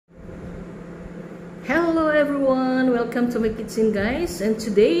Hello everyone, welcome to my kitchen guys, and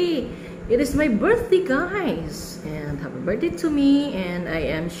today it is my birthday guys, and happy birthday to me. And I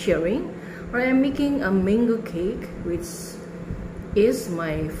am sharing, or I am making a mango cake, which is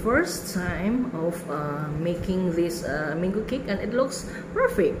my first time of making this mango cake, and it looks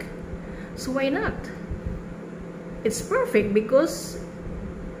perfect. So why not? It's perfect because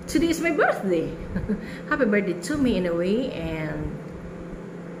today is my birthday. Happy birthday to me in a way. And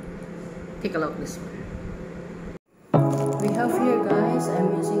take a look at this one. We have here guys,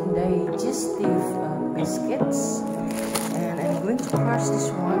 I'm using digestive biscuits, and I'm going to crush this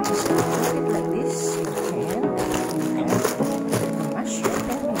one. Just cook it like this. And mash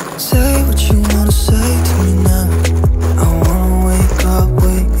it. Say what you wanna say to me now. I wanna wake up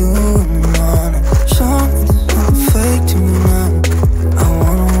with you in the morning. Show me there's nothing fake to me now. I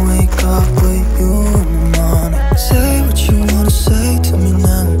wanna wake up with you in the morning. Say what you wanna say to me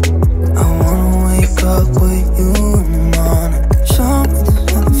now. I wanna wake up with you in the morning. Show me there's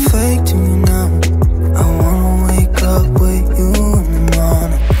nothing fake to me now. I wanna wake up with you in the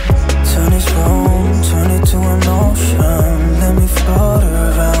morning. Turn this room, turn it to an ocean. Let me float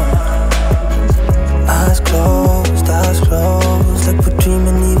around. Eyes closed, like we're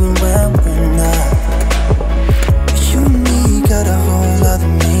dreaming even when we're not. You and me got a whole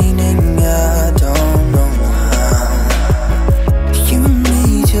other meaning, I don't know how. You and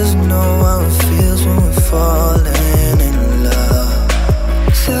me just know how it feels when we're falling in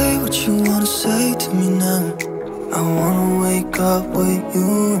love. Say what you wanna say to me now. I wanna wake up with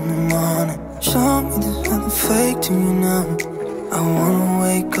you in the morning. Show me there's nothing fake to me now. I wanna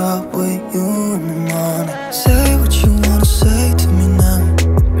wake up with you in the morning. Say what you wanna say to me now.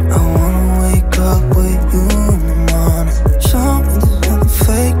 I wanna wake up with you in the morning. Show me there's nothing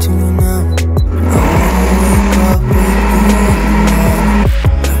fake to me now. I wanna wake up with you in the morning.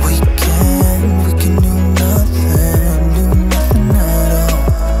 We can do nothing at all.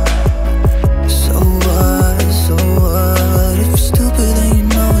 So what? If you're stupid then you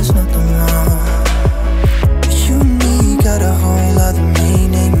know it's nothing wrong. You and me got a whole other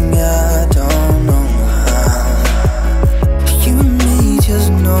meaning, I don't know how. You and me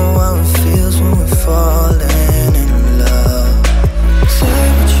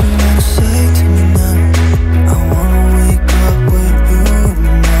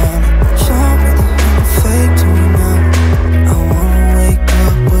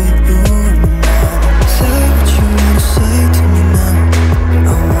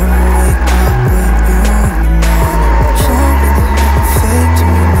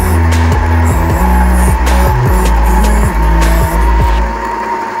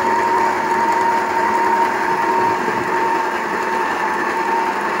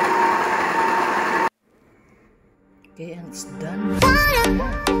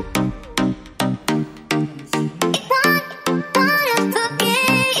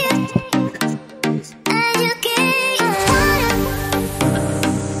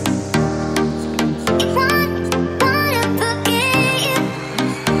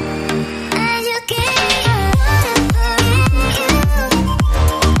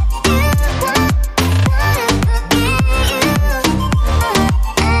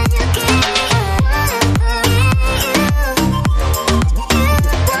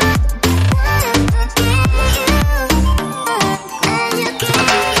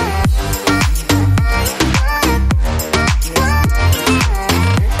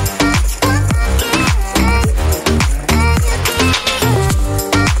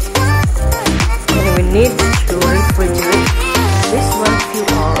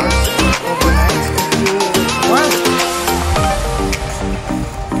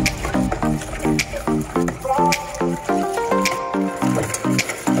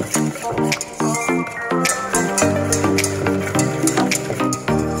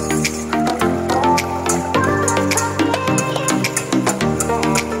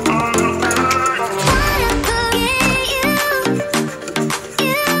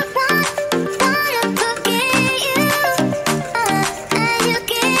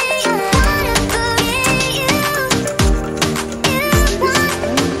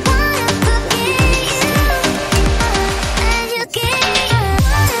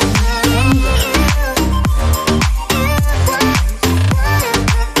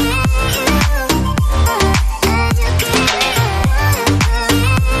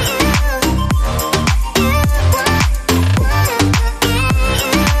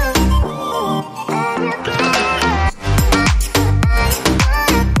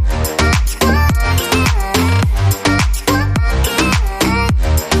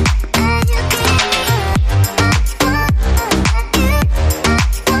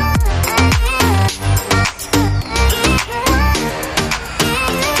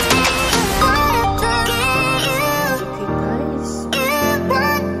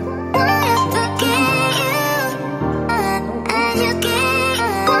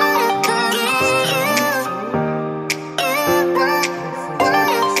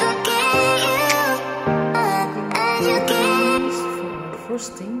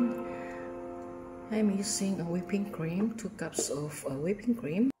 2 cups of whipping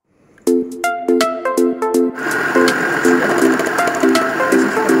cream. Okay,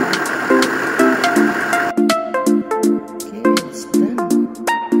 it's done.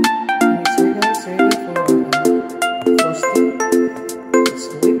 And it's ready, guys, ready for frosting. It's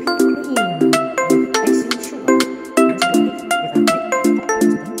whipping cream with icing sugar.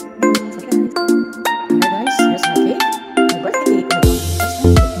 Here's my cake, my birthday cake.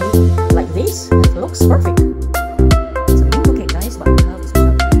 Like this, it looks perfect. It's a mango cake, guys, but we have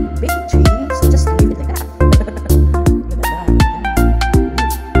baking tray, so just leave it like that. Look at that.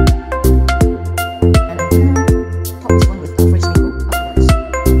 And I'm gonna top this one with fresh mango afterwards.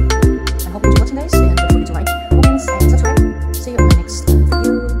 I hope you enjoy watching, guys, and don't forget to like, comment, and subscribe. See you on my next video.